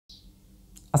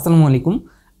আসসালামু আলাইকুম।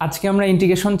 আজকে আমরা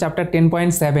ইন্টিগ্রেশন চ্যাপ্টার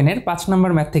 10.7 এর 5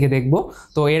 নম্বর ম্যাথ থেকে দেখব।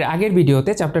 তো এর আগের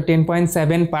ভিডিওতে চ্যাপ্টার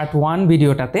 10.7 পার্ট 1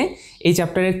 ভিডিওটাতে এই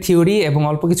চ্যাপ্টারের থিওরি এবং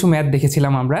অল্প কিছু ম্যাথ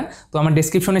দেখেছিলাম আমরা। তো আমার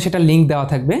ডেসক্রিপশনে সেটা লিংক দেওয়া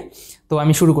থাকবে। তো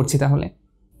আমি শুরু করছি তাহলে।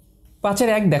 5-এর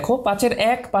 1 দেখো, 5-এর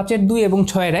 1, 5-এর 2 এবং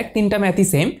 6-এর 1 তিনটা ম্যাথই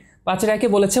সেম। 5-এর 1-এ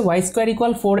বলেছে y²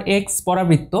 = 4x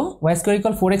পরাবৃত্ত, y²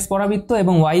 = 4x পরাবৃত্ত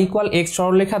এবং y = x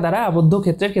সরলরেখা দ্বারা আবদ্ধ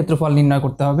ক্ষেত্রের ক্ষেত্রফল নির্ণয়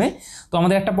করতে হবে। তো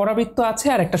আমাদের একটা পরাবৃত্ত আছে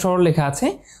আর একটা সরলরেখা আছে।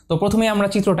 তো প্রথমেই আমরা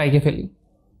চিত্রটা এঁকে ফেলি।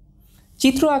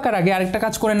 চিত্র আঁকার আগে আরেকটা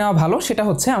কাজ করে নেওয়া ভালো, সেটা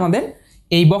হচ্ছে আমাদের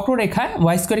এই বক্ররেখা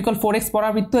y² = 4x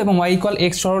পরাবৃত্ত এবং y =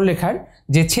 x সরলরেখার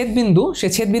যে ছেদবিন্দু, সে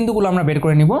ছেদবিন্দুগুলো আমরা বের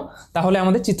করে নিব, তাহলে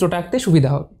আমাদের চিত্রটা আঁকতে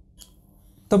সুবিধা হবে।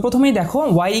 তো প্রথমেই দেখো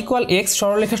y = x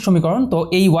সরলরেখার সমীকরণ। তো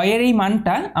এই y এর এই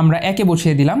মানটা আমরা একে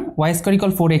বসিয়ে দিলাম y²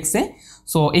 = 4x এ।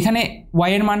 সো এখানে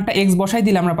y এর মানটা x বসাই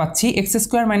দিলে আমরা পাচ্ছি x²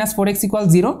 - 4x =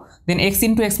 0, দেন x ×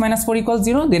 x - 4 =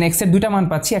 0, দেন x এর দুইটা মান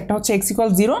পাচ্ছি, একটা হচ্ছে x =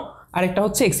 0 আর একটা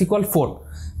হচ্ছে x = 4।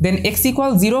 দেন x =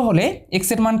 0 হলে x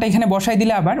এর মানটা এখানে বসাই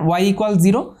দিলে আবার y =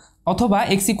 0, অথবা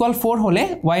x = 4 হলে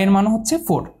y এর মান হচ্ছে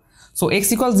 4। সো x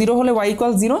 = 0 হলে y =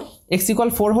 0, x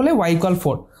 = 4 হলে y =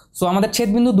 4। সো আমাদের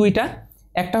ছেদবিন্দু দুইটা,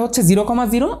 একটা হচ্ছে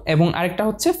 0,0 এবং আরেকটা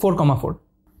হচ্ছে 4,4।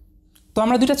 তো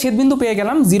আমরা দুইটা ছেদবিন্দু পেয়ে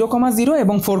গেলাম 0,0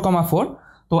 এবং 4,4।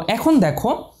 তো এখন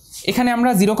দেখো এখানে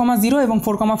আমরা 0,0 এবং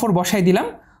 4,4 বসাই দিলাম।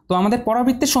 তো আমাদের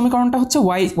পরাবৃত্তের সমীকরণটা হচ্ছে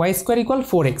y² =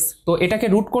 4x। তো এটাকে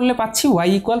রুট করলে পাচ্ছি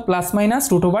y =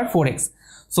 ±√4x।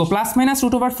 সো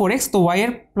 ±√4x, তো y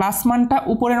এর প্লাস মানটা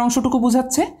উপরের অংশটুকু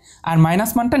বোঝাচ্ছে আর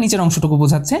মাইনাস মানটা নিচের অংশটুকু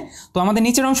বোঝাচ্ছে। তো আমাদের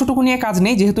নিচের অংশটুকু নিয়ে কাজ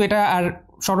নেই, যেহেতু এটা আর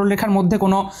সরলরেখার মধ্যে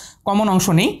কোনো কমন অংশ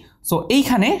নেই। সো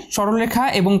এইখানে সরলরেখা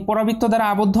এবং পরাবৃত্ত দ্বারা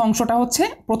আবদ্ধ অংশটা হচ্ছে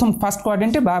প্রথম ফার্স্ট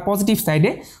কোয়াড্রেন্টে বা পজিটিভ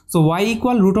সাইডে। So y =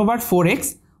 √4x,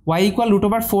 y =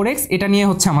 √4x, এটা নিয়ে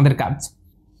হচ্ছে আমাদের কাজ।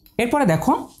 এরপরে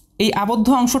দেখো এই আবদ্ধ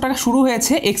অংশটা শুরু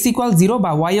হয়েছে x = 0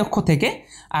 বা y অক্ষ থেকে,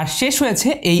 আর শেষ হয়েছে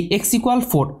এই x =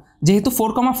 4। যেহেতু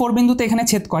 4,4 বিন্দুতে এখানে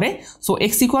ছেদ করে, সো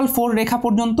x = 4 রেখা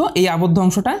পর্যন্ত এই আবদ্ধ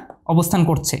অংশটা অবস্থান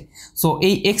করছে। সো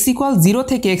এই x = 0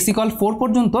 থেকে x = 4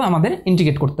 পর্যন্ত আমাদের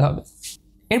ইন্টিগ্রেট করতে হবে।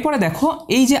 এরপরে দেখো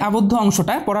এই যে আবদ্ধ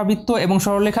অংশটা, পরাবৃত্ত এবং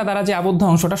সরলরেখা দ্বারা যে আবদ্ধ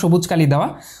অংশটা সবুজ কালি দেওয়া,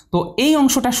 তো এই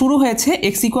অংশটা শুরু হয়েছে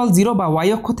x = 0 বা y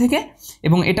অক্ষ থেকে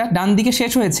এবং এটা ডান দিকে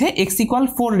শেষ হয়েছে x =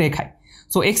 4 রেখায়।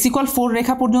 সো x = 4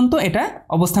 রেখা পর্যন্ত এটা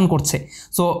অবস্থান করছে।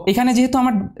 সো এখানে যেহেতু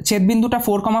আমার ছেদবিন্দুটা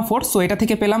 4,4, সো এটা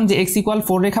থেকে পেলাম যে x =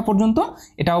 4 রেখা পর্যন্ত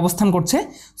এটা অবস্থান করছে।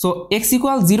 সো x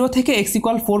 = 0 থেকে x =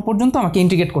 4 পর্যন্ত আমাকে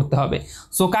ইন্টিগ্রেট করতে হবে।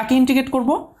 সো কাকে ইন্টিগ্রেট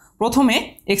করব? প্রথমে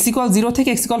x = 0 থেকে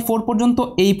x = 4 পর্যন্ত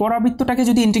এই পরাবৃত্তটাকে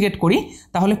যদি ইন্টিগ্রেট করি,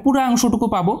 তাহলে পুরো অংশটুকু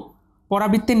পাবো।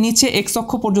 পরাবৃত্তের নিচে x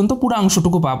অক্ষ পর্যন্ত পুরো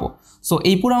অংশটুকু পাবো। সো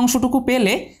এই পুরো অংশটুকু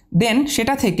পেলে দেন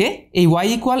সেটা থেকে এই y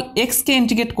 = x কে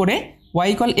ইন্টিগ্রেট করে,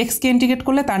 y = x কে ইন্টিগ্রেট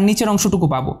করলে তার নিচের অংশটুকু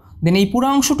পাবো। দেন এই পুরো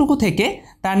অংশটুকু থেকে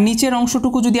তার নিচের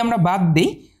অংশটুকু যদি আমরা বাদ দিই,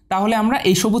 তাহলে আমরা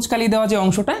এই সবুজ কালি দেওয়া যে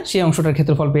অংশটা, সেই অংশটার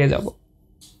ক্ষেত্রফল পেয়ে যাব।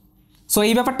 সো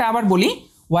এই ব্যাপারটা আবার বলি,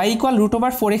 y =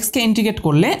 √4x কে ইন্টিগ্রেট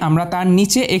করলে আমরা তার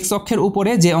নিচে x অক্ষের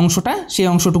উপরে যে অংশটা, সেই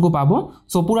অংশটুকু পাবো।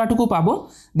 সো পুরাটুকু পাবো।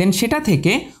 দেন সেটা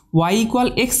থেকে y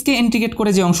 = x কে ইন্টিগ্রেট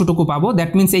করে যে অংশটুকু পাবো,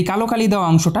 দ্যাট মিনস এই কালো কালি দেওয়া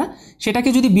অংশটা, সেটাকে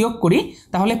যদি বিয়োগ করি,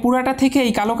 তাহলে পুরাটা থেকে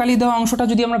এই কালো কালি দেওয়া অংশটা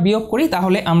যদি আমরা বিয়োগ করি,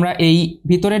 তাহলে আমরা এই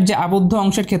ভিতরের যে আবদ্ধ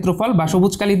অংশের ক্ষেত্রফল বা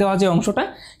সবুজ কালি দেওয়া যে অংশটা,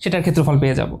 সেটার ক্ষেত্রফল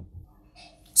পেয়ে যাব।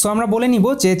 সো আমরা বলে নিব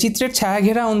যে চিত্রের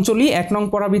ছায়াঘেরা অঞ্চলই 1 নং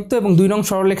পরাবৃত্ত এবং 2 নং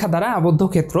সরলরেখা দ্বারা আবদ্ধ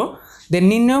ক্ষেত্র। দেন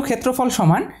নির্ণেয় ক্ষেত্রফল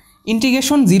সমান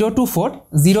ইন্টিগ্রেশন 0 to 4,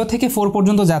 0 থেকে 4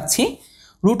 পর্যন্ত যাচ্ছি,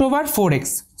 √4x।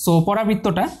 So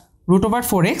পরাবৃত্তটা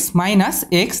 √4x minus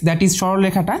x, that is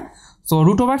সরলরেখাটা। So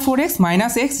 √4x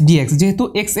minus x dx, যেহেতু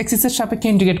x অ্যাক্সিসের সাপেক্ষে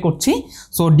ইন্টিগ্রেট করছি,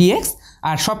 সো dx,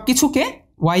 আর সব কিছুকে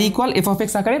y = f(x)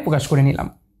 আকারে প্রকাশ করে নিলাম।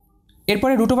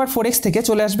 এরপরে √4x থেকে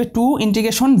চলে আসবে 2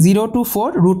 integration 0 to 4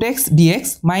 √x dx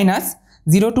minus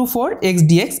 0 to 4 x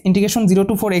dx, integration 0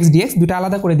 to 4 x dx, দুটো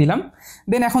আলাদা করে দিলাম।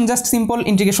 দেন এখন জাস্ট সিম্পল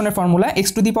ইন্টিগ্রেশনের ফর্মুলা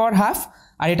x⁻½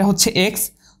 আর এটা হচ্ছে x।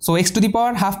 সো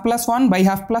x⁻½ + 1 /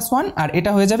 ½ + 1, আর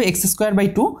এটা হয়ে যাবে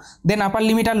x²/2। দেন আপার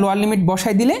লিমিট আর লোয়ার লিমিট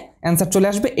বসাই দিলে অ্যান্সার চলে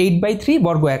আসবে 8/3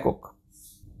 বর্গ একক।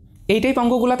 এই টাইপ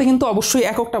অঙ্কগুলোতে কিন্তু অবশ্যই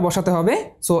এককটা বসাতে হবে।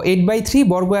 সো 8/3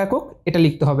 বর্গ একক এটা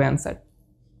লিখতে হবে অ্যান্সার।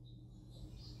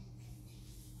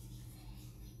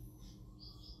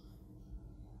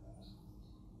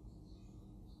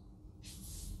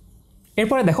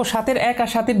 এরপরে দেখো 7-এর 1 আর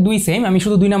 7-এর 2 সেম, আমি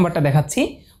শুধু 2 নাম্বারটা দেখাচ্ছি।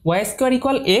 y²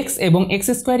 = x এবং x²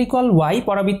 = y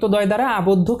পরাবৃত্তদ্বয় দ্বারা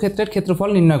আবদ্ধ ক্ষেত্রের ক্ষেত্রফল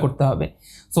নির্ণয় করতে হবে।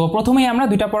 সো প্রথমেই আমরা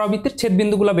দুইটা পরাবৃত্তের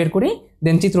ছেদবিন্দুগুলো বের করি,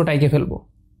 দেন চিত্রটা এঁকে ফেলবো।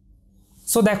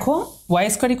 সো দেখো y²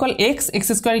 = x, x²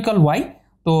 = y,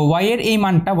 তো y এর এই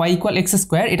মানটা y ইকুয়াল এক্স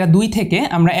স্কোয়ার, এটা 2 থেকে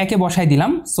আমরা 1 এ বসাই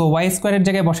দিলাম, সো y স্কোয়ারের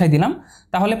জায়গায় বসাই দিলাম,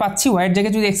 তাহলে পাচ্ছি y এর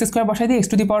জায়গায় যদি এক্স স্কোয়ার বসাই দিই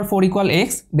x⁴ ইকুয়াল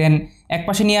এক্স, দেন এক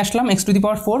পাশে নিয়ে আসলাম x⁴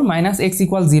 মাইনাস এক্স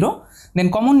ইকুয়াল 0, দেন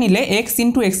কমন নিলে x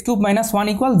into x³ minus 1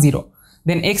 equal 0,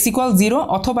 দেন x ইকুয়াল 0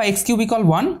 অথবা x³ ইকুয়াল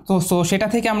 1, সো সেটা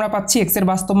থেকে আমরা পাচ্ছি x এর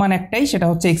বাস্তব মান একটাই, সেটা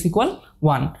হচ্ছে x equal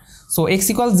 1, so x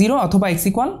equal 0 অথবা x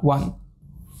ইকুয়াল 1।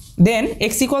 দেন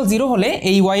x ইকুয়াল 0 হলে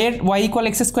এই y ইকুয়াল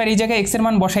এক্স স্কোয়ার এই জায়গায় x এর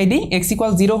মান বসাই দিই, x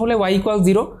ইকুয়াল 0 হলে y ইকুয়াল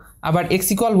 0, আবার x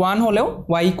ইকুয়াল 1 হলেও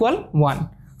y ইকুয়াল 1।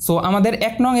 সো আমাদের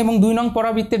 1 নং এবং 2 নং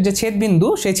পরাবৃত্তের যে ছেদবিন্দু,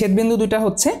 সেই ছেদবিন্দু দুইটা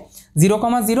হচ্ছে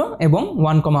 0,0 এবং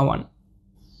 1,1।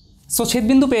 সো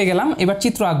ছেদবিন্দু পেয়ে গেলাম, এবার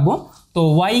চিত্র আঁকবো। তো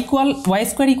y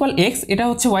স্কোয়ার ইকুয়াল এক্স, এটা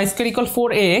হচ্ছে y স্কোয়ার ইকুয়াল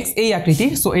 4ax এই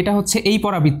আকৃতির, সো এটা হচ্ছে এই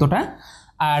পরাবৃত্তটা,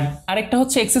 আর আরেকটা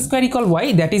হচ্ছে x square equal Y,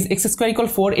 that is x square equal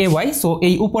 4ay, so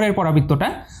এই উপরের পরাবৃত্তটা।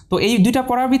 তো এই দুইটা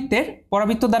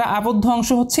পরাবৃত্ত দ্বারা আবদ্ধ অংশ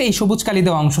হচ্ছে এই সবুজ কালি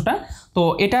দেওয়া অংশটা। তো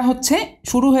এটা হচ্ছে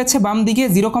শুরু হয়েছে বাম দিকে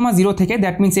 0,0 থেকে,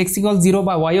 দ্যাট মিনস এক্স ইকুয়াল 0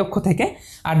 বা y অক্ষ থেকে,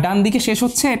 আর ডান দিকে শেষ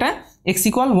হচ্ছে এটা এক্স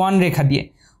ইকুয়াল 1 রেখা দিয়ে।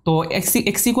 তো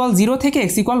এক্স ইকুয়াল 0 থেকে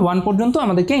এক্স ইকুয়াল 1 পর্যন্ত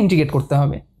আমাদেরকে ইন্টিগ্রেট করতে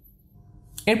হবে।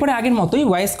 এরপরে আগের মতোই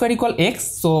y square equal x,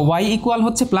 so y equal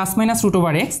হচ্ছে plus minus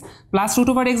 √x, plus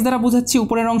 √x দ্বারা বোঝাচ্ছি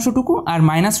উপরের অংশটুকু, আর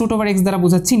মাইনাস √x দ্বারা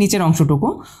বোঝাচ্ছি নিচের অংশটুকু।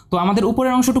 তো আমাদের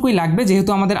উপরের অংশটুকুই লাগবে,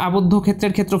 যেহেতু আমাদের আবদ্ধ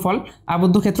ক্ষেত্রের ক্ষেত্রফল,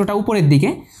 আবদ্ধ ক্ষেত্রটা উপরের দিকে।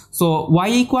 সো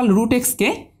y ইকুয়াল √x কে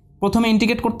প্রথমে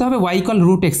ইন্টিগ্রেট করতে হবে y ইকুয়াল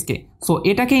 √x কে, সো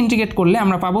এটাকে ইন্টিগ্রেট করলে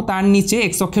আমরা পাবো তার নিচে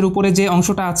x অক্ষের উপরে যে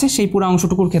অংশটা আছে সেই পুরো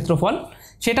অংশটুকুর ক্ষেত্রফল,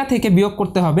 সেটা থেকে বিয়োগ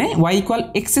করতে হবে y ইকুয়াল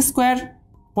এক্স স্কোয়ার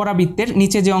পরাবৃত্তের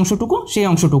নিচে যে অংশটুকু সেই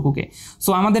অংশটুকুকে। সো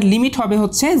আমাদের লিমিট হবে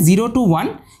হচ্ছে 0 to 1,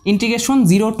 ইন্টিগ্রেশন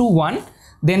 0 to 1,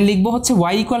 দেন লিখবো হচ্ছে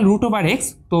y ইকুয়াল √x,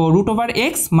 তো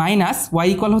 √x মাইনাস y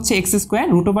ইকুয়াল হচ্ছে x square,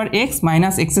 √x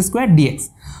minus x square dx।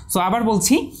 So আবার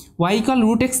বলছি y ইকুয়াল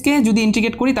 √x কে যদি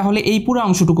ইন্টিগ্রেট করি তাহলে এই পুরো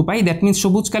অংশটুকু পাই, দ্যাট মিনস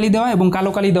সবুজ কালি দেওয়া এবং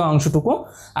কালো কালি দেওয়া অংশটুকু,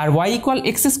 আর y ইকুয়াল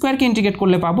এক্স স্কোয়ারকে ইন্টিগ্রেট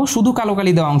করলে পাবো শুধু কালো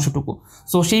কালি দেওয়া অংশটুকু।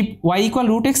 সো সেই y ইকুয়াল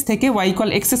 √x থেকে y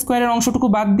ইকুয়াল এক্স স্কোয়ারের অংশটুকু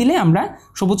বাদ দিলে আমরা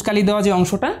সবুজ কালি দেওয়া যে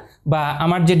অংশটা বা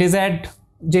আমার যে ডেজায়ার্ড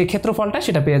যে ক্ষেত্রফলটা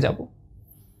সেটা পেয়ে যাব।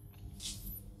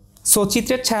 সো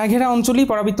চিত্রের ছায়াঘেরা অঞ্চলই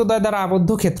পরাবৃত্তদ্বয় দ্বারা আবদ্ধ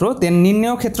ক্ষেত্র, দেন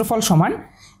নির্ণেয় ক্ষেত্রফল সমান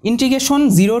integration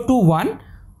 0 to 1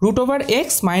 √x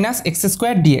minus x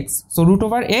square dx, so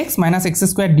 √x minus x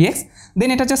square dx, দেন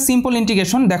এটা জাস্ট সিম্পল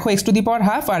ইন্টিগ্রেশন, দেখো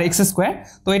x⁻½ আর এক্স স্কোয়ার,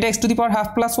 তো এটা x⁻½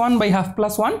 + 1 by ½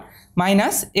 + 1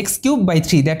 minus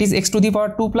x³/3, that is x⁻²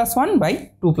 + 1 by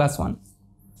 2 + 1।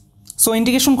 So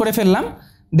integration করে ফেললাম,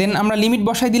 দেন আমরা লিমিট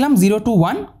বসাই দিলাম 0 to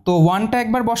 1, তো 1টা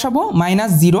একবার বসাবো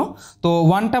মাইনাস 0, তো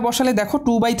 1টা বসালে দেখো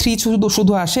 2/3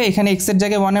 শুধু আসে, এখানে x এর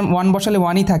জায়গায় 1 বসালে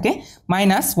 1ই থাকে,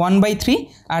 মাইনাস 1/3,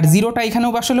 আর 0টা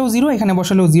এখানেও বসালেও 0, এখানে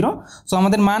বসালেও 0, সো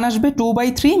আমাদের মান আসবে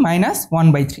 2/3 মাইনাস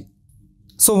 1/3,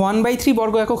 সো 1/3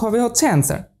 বর্গ একক হবে হচ্ছে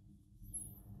অ্যান্সার।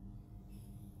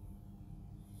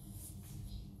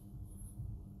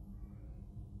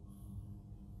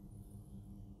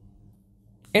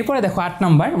 এরপরে দেখো 8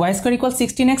 নম্বর, y স্কোয়ার ইকুয়াল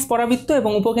 16x পরাবৃত্ত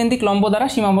এবং উপকেন্দ্রিক লম্ব দ্বারা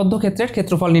সীমাবদ্ধ ক্ষেত্রের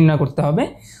ক্ষেত্রফল নির্ণয় করতে হবে।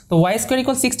 তো y স্কোয়ার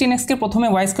ইকুয়াল 16x কে প্রথমে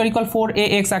y স্কোয়ার ইকুয়াল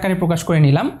 4ax আকারে প্রকাশ করে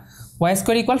নিলাম, y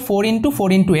square equal 4 × 4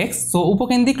 × x, so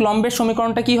উপকেন্দ্রিক লম্বের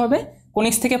সমীকরণটা কি হবে,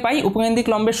 কোনিক্স থেকে পাই উপকেন্দ্রিক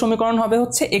লম্বের সমীকরণ হবে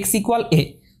হচ্ছে x equal a,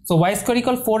 so y square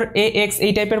equal 4ax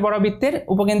এই টাইপের পরাবৃত্তের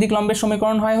উপকেন্দ্রিক লম্বের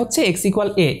সমীকরণ হয় হচ্ছে x ইকুয়াল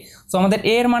a, সো আমাদের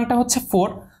a এর মানটা হচ্ছে 4,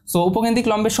 সো উপকেন্দ্রিক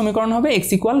লম্বের সমীকরণ হবে x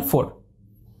ইকুয়াল 4।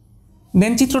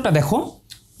 দেন চিত্রটা দেখো,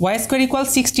 y স্কোয়ার ইকুয়াল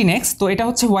 16x, তো এটা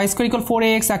হচ্ছে y স্কোয়ার ইকুয়াল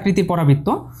 4ax আকৃতির পরাবৃত্ত,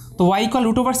 তো y ইকুয়াল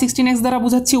 √16x দ্বারা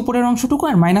বোঝাচ্ছি উপরের অংশটুকু,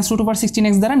 আর মাইনাস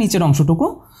 √16x দ্বারা নিচের অংশটুকু।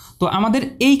 তো আমাদের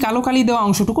এই কালো কালি দেওয়া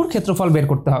অংশটুকুর ক্ষেত্রফল বের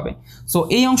করতে হবে। সো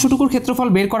এই অংশটুকুর ক্ষেত্রফল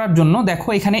বের করার জন্য দেখো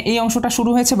এখানে এই অংশটা শুরু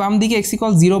হয়েছে বাম দিকে x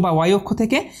ইকুয়াল 0 বা y অক্ষ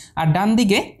থেকে, আর ডান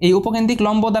দিকে এই উপকেন্দ্রিক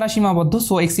লম্ব দ্বারা সীমাবদ্ধ,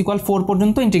 সো x ইকুয়াল 4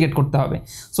 পর্যন্ত ইন্টিগ্রেট করতে হবে।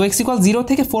 সো x ইকুয়াল 0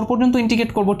 থেকে 4 পর্যন্ত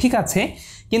ইন্টিগ্রেট করব, ঠিক আছে,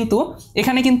 কিন্তু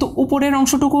এখানে কিন্তু উপরের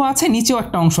অংশটুকু আছে, নিচেও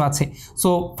একটা অংশ আছে, সো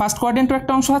ফার্স্ট কোয়াড্রেন্টও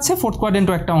একটা অংশ আছে, ফোর্থ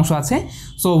কোয়াড্রেন্টও একটা অংশ আছে।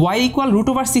 সো y ইকুয়াল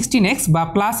 √16x বা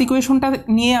প্লাস ইকুয়েশনটা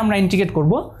নিয়ে আমরা ইন্টিগ্রেট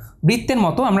করব বৃত্তের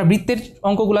মতো। আমরা বৃত্তের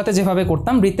অঙ্কগুলোতে যেভাবে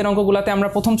করতাম, বৃত্তের অঙ্কগুলোতে আমরা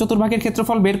প্রথম চতুর্ভাগের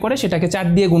ক্ষেত্রফল বের করে সেটাকে 4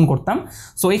 দিয়ে গুণ করতাম।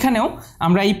 সো এখানেও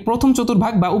আমরা এই প্রথম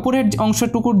চতুর্ভাগ বা উপরের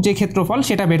অংশটুকুর যে ক্ষেত্রফল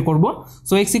সেটা বের করব।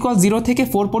 সো x ইকুয়াল 0 থেকে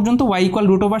 4 পর্যন্ত y ইকুয়াল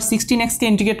 √16x কে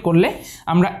ইন্টিগ্রেট করলে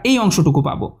আমরা এই অংশটুকু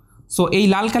পাবো। সো এই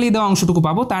লাল কালি দেওয়া অংশটুকু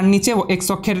পাবো, তার নিচে x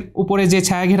অক্ষের উপরে যে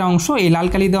ছায়াঘেরা অংশ এই লাল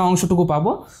কালি দেওয়া অংশটুকু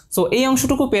পাবো। সো এই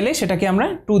অংশটুকু পেলে সেটাকে আমরা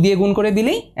 2 দিয়ে গুণ করে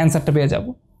দিলেই অ্যান্সারটা পেয়ে যাব।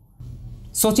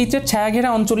 সো চিত্রের ছায়াঘেরা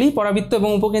অঞ্চলই পরাবৃত্ত এবং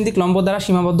উপকেন্দ্রিক লম্ব দ্বারা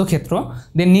সীমাবদ্ধ ক্ষেত্র,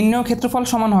 দেন নির্ণেয় ক্ষেত্রফল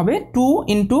সমান হবে 2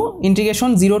 × ইন্টিগ্রেশন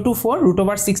 0 to 4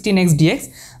 √16x dx,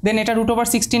 দেন এটা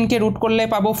 √16 কে রুট করলে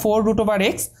পাবো 4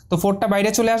 √x, তো 4টা বাইরে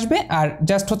চলে আসবে, আর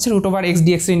জাস্ট হচ্ছে √x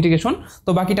dx এর ইন্টিগ্রেশন, তো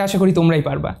বাকিটা আশা করি তোমরাই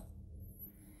পারবা।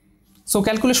 সো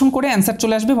ক্যালকুলেশন করে অ্যান্সার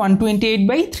চলে আসবে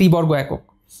 128/3 বর্গ একক।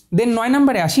 দেন 9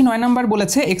 নম্বরে আসি। 9 নম্বর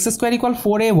বলেছে x² =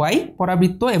 4ay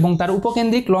পরাবৃত্ত এবং তার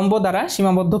উপকেন্দ্রিক লম্ব দ্বারা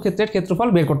সীমাবদ্ধ ক্ষেত্রের ক্ষেত্রফল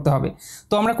বের করতে হবে।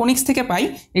 তো আমরা কোনিক্স থেকে পাই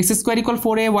x² =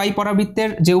 4ay পরাবৃত্তের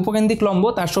যে উপকেন্দ্রিক লম্ব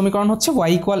তার সমীকরণ হচ্ছে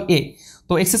y = a।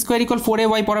 তো x² =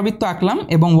 4ay পরাবৃত্ত আঁকলাম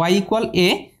এবং y = a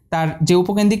তার যে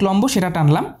উপকেন্দ্রিক লম্ব সেটা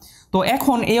টানলাম। তো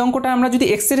এখন এই অঙ্কটা আমরা যদি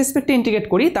x এর রেসপেক্টে ইন্টিগ্রেট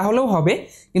করি তাহলেও হবে,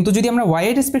 কিন্তু যদি আমরা y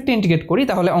এর রেসপেক্টে ইন্টিগ্রেট করি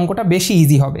তাহলে অঙ্কটা বেশি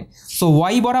ইজি হবে। সো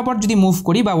y বরাবর যদি মুভ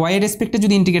করি বা y এর রেসপেক্টে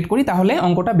যদি ইন্টিগ্রেট করি তাহলে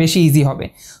অঙ্কটা বেশি ইজি হবে।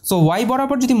 সো y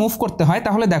বরাবর যদি মুভ করতে হয়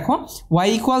তাহলে দেখো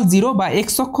y = 0 বা x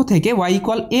অক্ষ থেকে y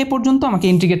 = a পর্যন্ত আমাকে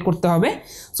ইন্টিগ্রেট করতে হবে।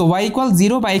 সো y =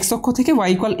 0 বা x অক্ষ থেকে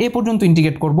y = a পর্যন্ত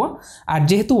ইন্টিগ্রেট করব। আর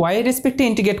যেহেতু y এর রেসপেক্টে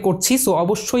ইন্টিগ্রেট করছি সো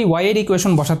অবশ্যই y এর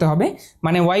ইকুয়েশন বসাতে হবে,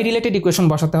 মানে y রিলেটেড ইকুয়েশন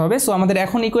বসাতে হবে। সো আমাদের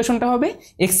এখন ইকুয়েশনটা হবে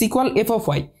x =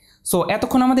 f(y). সো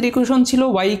এতক্ষণ আমাদের ইকুয়েশন ছিল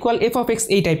y = f(x)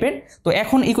 এই টাইপের, তো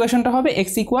এখন ইকুয়েশনটা হবে x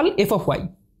 = f(y).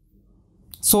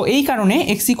 সো এই কারণে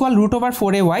x =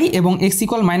 √4ay এবং x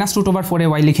 =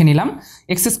 -√4ay লিখে নিলাম।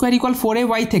 x² =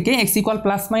 4ay থেকে x =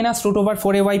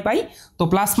 ±√4ay পাই। তো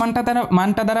প্লাস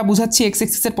মানটা দ্বারা বুঝাচ্ছি x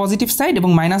এক্সিসের পজিটিভ সাইড এবং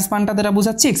মাইনাস মানটা দ্বারা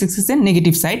বুঝাচ্ছি x এক্সিসের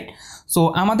নেগেটিভ সাইড। সো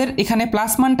আমাদের এখানে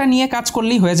প্লাস মানটা নিয়ে কাজ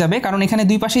করলেই হয়ে যাবে, কারণ এখানে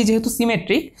দুই পাশেই যেহেতু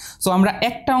সিমেট্রিক। সো আমরা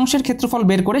একটা অংশের ক্ষেত্রফল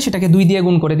বের করে সেটাকে 2 দিয়ে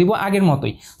গুণ করে দিব আগের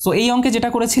মতোই। সো এই অঙ্কে যেটা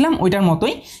করেছিলাম ওইটার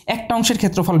মতোই একটা অংশের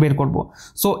ক্ষেত্রফল বের করব।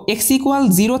 সো y =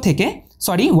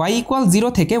 0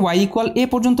 থেকে y = a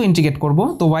পর্যন্ত ইন্টিগ্রেট করব।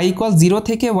 তো y = 0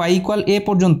 থেকে y = a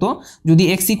পর্যন্ত যদি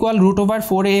x =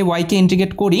 √4ay কে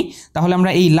ইন্টিগ্রেট করি তাহলে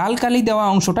আমরা এই লাল কালি দেওয়া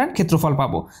অংশটার ক্ষেত্রফল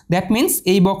পাবো। দ্যাট মিন্স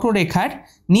এই বক্ররেখার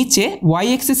নিচে y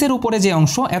এক্সিসের উপরে যে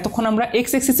অংশ, এতক্ষণ আমরা x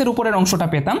এক্সিসের উপরের অংশটা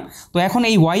পেতাম, তো এখন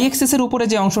এই y এক্সিসের উপরে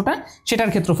যে অংশটা সেটার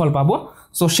ক্ষেত্রফল পাবো।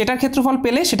 সো সেটার ক্ষেত্রফল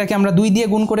পেলে সেটাকে আমরা 2 দিয়ে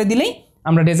গুণ করে দিলেই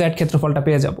আমরা ডেজায়ার্ড ক্ষেত্রফলটা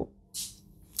পেয়ে যাব।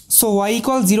 সো y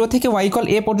 = 0 থেকে y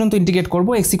 = a পর্যন্ত ইন্টিগ্রেট করব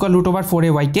x =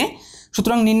 √4ay কে।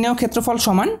 সুতরাং নির্ণেয় ক্ষেত্রফল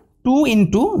সমান 2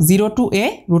 × 0 to a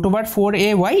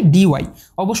 √4ay dy।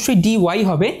 অবশ্যই dy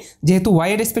হবে যেহেতু y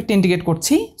এর রেসপেক্টে ইন্টিগ্রেট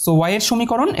করছি। সো y এর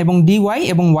সমীকরণ এবং dy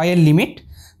এবং y এর লিমিট।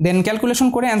 দেন ক্যালকুলেশন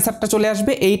করে অ্যান্সারটা চলে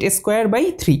আসবে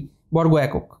 8²/3 বর্গ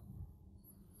একক।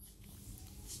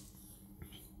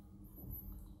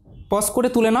 পজ করে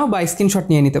তুলে নাও বা স্ক্রিনশট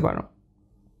নিয়ে নিতে পারো।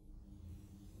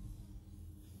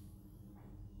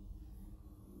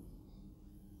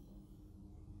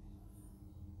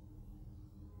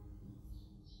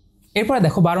 এরপরে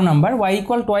দেখো 12 নাম্বার y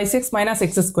 = 2x -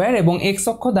 x² এবং x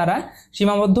অক্ষ দ্বারা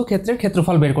সীমাবদ্ধ ক্ষেত্রের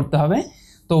ক্ষেত্রফল বের করতে হবে।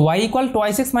 তো y =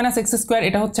 2x - x²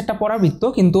 এটা হচ্ছে একটা পরাবৃত্ত,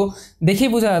 কিন্তু দেখেই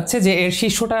বোঝা যাচ্ছে যে এর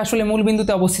শীর্ষটা আসলে মূল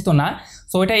বিন্দুতে অবস্থিত না।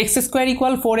 সো এটা x²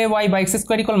 = 4ay বা x²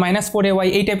 = -4ay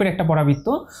এই টাইপের একটা পরাবৃত্ত।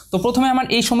 তো প্রথমে আমার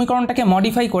এই সমীকরণটাকে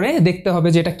মডিফাই করে দেখতে হবে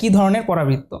যে এটা কী ধরনের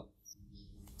পরাবৃত্ত।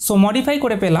 সো মডিফাই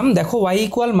করে পেলাম, দেখো y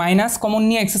 = মাইনাস কমন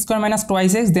নিয়ে x² -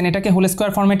 2x, দেন এটাকে হোল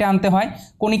স্কোয়ার ফর্মেটে আনতে হয়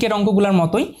কণিকের অঙ্কগুলোর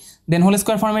মতোই। দেন হোল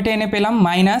স্কোয়ার ফর্মেটে এনে পেলাম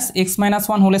 -x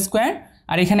 - 1 হোল স্কোয়ার,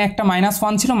 আর এখানে একটা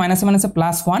 -1 ছিল, মাইনাসে মাইনাসে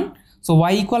 +1। So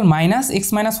y = -x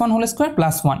 - 1 whole square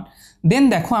 +1। দেন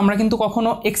দেখো আমরা কিন্তু কখনো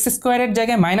x² এর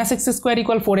জায়গায় -x²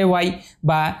 = 4ay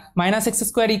বা -x²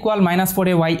 =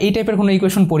 -4ay এই টাইপের কোনো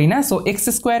ইকুয়েশন পড়ি না। সো x²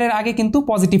 এর আগে কিন্তু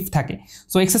পজিটিভ থাকে,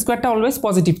 সো x² অলওয়েজ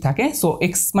পজিটিভ থাকে। সো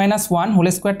x - 1 হোল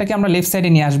স্কোয়ারটাকে আমরা লেফট সাইডে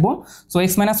নিয়ে আসবো। সো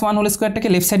x - 1 হোল স্কোয়ারটাকে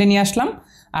লেফট সাইডে নিয়ে আসলাম,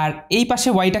 আর এই পাশে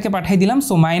ওয়াইটাকে পাঠিয়ে দিলাম।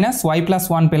 সো -y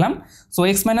 + 1 পেলাম। So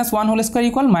x - 1 whole square =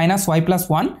 -y +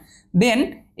 1। দেন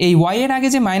এই y এর আগে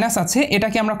যে মাইনাস আছে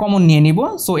এটাকে আমরা কমন নিয়ে নিব।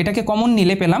 সো এটাকে কমন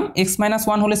নিলে পেলাম x -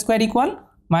 1 whole square = -y -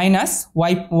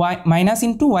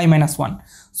 1।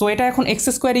 So এটা এখন x²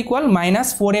 =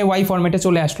 -4ay ফরম্যাটে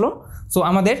চলে আসলো। সো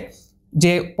আমাদের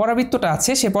যে পরাবৃত্তটা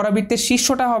আছে সে পরাবৃত্তের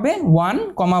শীর্ষটা হবে 1,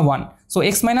 1। সো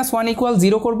x - 1 =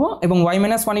 0 করব এবং y -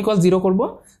 1 = 0 করব,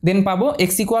 দেন পাবো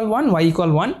x = 1, y =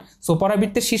 1। সো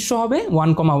পরাবৃত্তের শীর্ষ হবে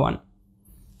 1, 1।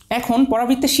 এখন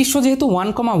পরাবৃত্তের শীর্ষ যেহেতু 1,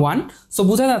 1, সো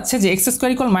বোঝা যাচ্ছে যে x²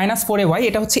 = -4ay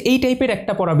এটা হচ্ছে এই টাইপের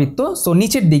একটা পরাবৃত্ত। সো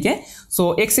নিচের দিকে, সো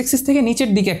x এক্সিস থেকে নিচের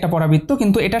দিকে একটা পরাবৃত্ত,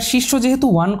 কিন্তু এটার শীর্ষ যেহেতু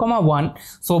 1, 1,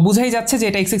 সো বোঝাই যাচ্ছে যে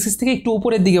এটা x এক্সিস থেকে একটু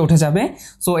উপরের দিকে উঠে যাবে।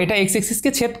 সো এটা x এক্সিসকে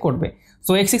ছেদ করবে।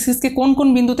 সো x এক্সিসকে কোন কোন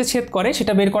বিন্দুতে ছেদ করে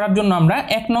সেটা বের করার জন্য আমরা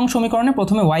 1 নং সমীকরণে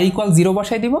প্রথমে y = 0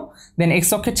 বসাই দিব, দেন x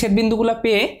অক্ষের ছেদ বিন্দুগুলো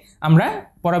পেয়ে আমরা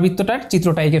পরাবৃত্তটার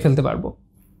চিত্রটা এঁকে ফেলতে পারবো।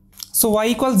 সো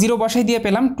y = 0 বসাই দিয়ে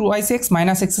পেলাম 2x - x²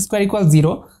 =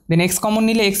 0, দেন x কমন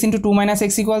নিলে x × 2 -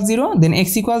 x = 0, দেন x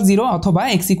 = 0 অথবা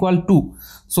x = 2।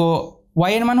 সো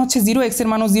y এর মান হচ্ছে 0, x এর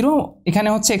মানও 0, এখানে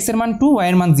হচ্ছে x এর মান 2, y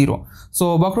এর মান 0। সো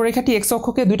বক্ররেখাটি x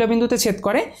অক্ষকে দুইটা বিন্দুতে ছেদ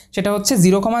করে, সেটা হচ্ছে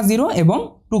 0, 0 এবং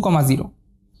 2, 0।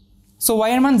 সো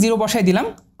y এর মান 0 বসাই দিলাম,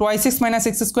 2x -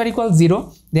 x² = 0,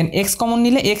 দেন x কমন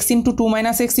নিলে x × 2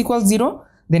 - x = 0,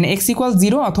 দেন x =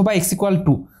 0 অথবা x =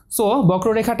 2। সো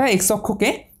বক্ররেখাটা x অক্ষকে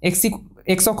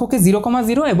এক্স অক্ষকে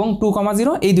 0,0 এবং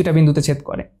 2,0 এই দুইটা বিন্দুতে ছেদ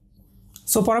করে।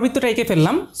 সো পরাবৃত্তটা এঁকে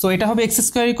ফেললাম। সো এটা হবে x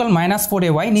স্কোয়ার ইকুয়াল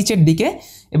 -4ay নিচের দিকে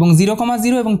এবং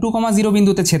 0,0 এবং 2,0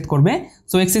 বিন্দুতে ছেদ করবে।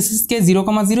 সো x এক্সিসকে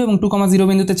 0,0 এবং 2,0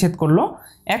 বিন্দুতে ছেদ করলো।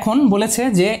 এখন বলেছে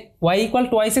যে y equal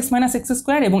twice x minus x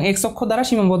square এবং x অক্ষ দ্বারা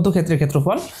সীমাবদ্ধ ক্ষেত্রের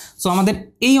ক্ষেত্রফল। সো আমাদের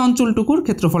এই অঞ্চলটুকুর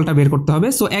ক্ষেত্রফলটা বের করতে হবে।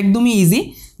 সো একদমই ইজি,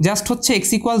 জাস্ট হচ্ছে x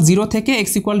ইকুয়াল 0 থেকে x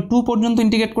ইকুয়াল 2 পর্যন্ত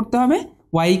ইন্টিগ্রেট করতে হবে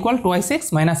y equal twice x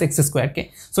minus x স্কোয়ারকে।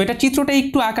 সো এটা চিত্রটা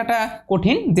একটু আঁকাটা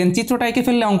কঠিন, দেন চিত্রটা এঁকে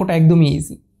ফেললে অঙ্কটা একদমই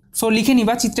ইজি। সো লিখে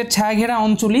নিবা চিত্রের ছায়া ঘেরা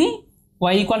অঞ্চলই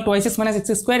y equal twice x minus x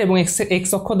square এবং x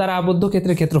অক্ষ দ্বারা আবদ্ধ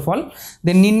ক্ষেত্রের ক্ষেত্রফল।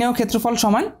 দেন নির্ণেয় ক্ষেত্রফল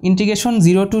সমান integration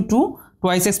 0 to 2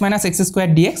 twice x minus x square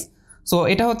dx। So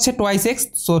এটা হচ্ছে টুয়াইস x,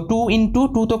 সো 2 into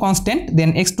 2 তো constant,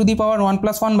 then x to the power 1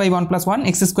 + 1 / 1 + 1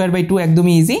 x square by 2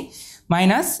 একদমই easy,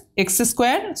 minus x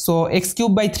square, so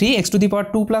x³/3 x to the power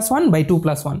 2 + 1 / 2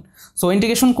 + 1। So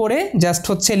integration করে just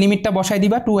হচ্ছে লিমিটটা বসাই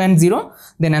দিবা 2 and 0,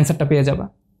 দেন অ্যান্সারটা পেয়ে যাবা।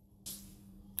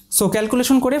 সো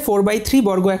ক্যালকুলেশন করে 4/3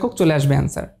 বর্গ একক চলে আসবে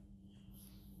অ্যান্সার।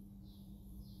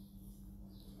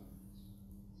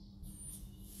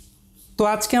 তো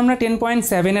আজকে আমরা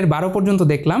 10.7 এর 12 পর্যন্ত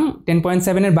দেখলাম।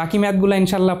 10.7 এর বাকি ম্যাথগুলো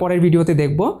ইনশাল্লাহ পরের ভিডিওতে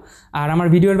দেখব। আর আমার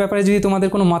ভিডিওর ব্যাপারে যদি তোমাদের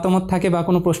কোনো মতামত থাকে বা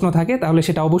কোনো প্রশ্ন থাকে তাহলে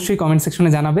সেটা অবশ্যই কমেন্ট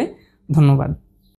সেকশনে জানাবে। ধন্যবাদ।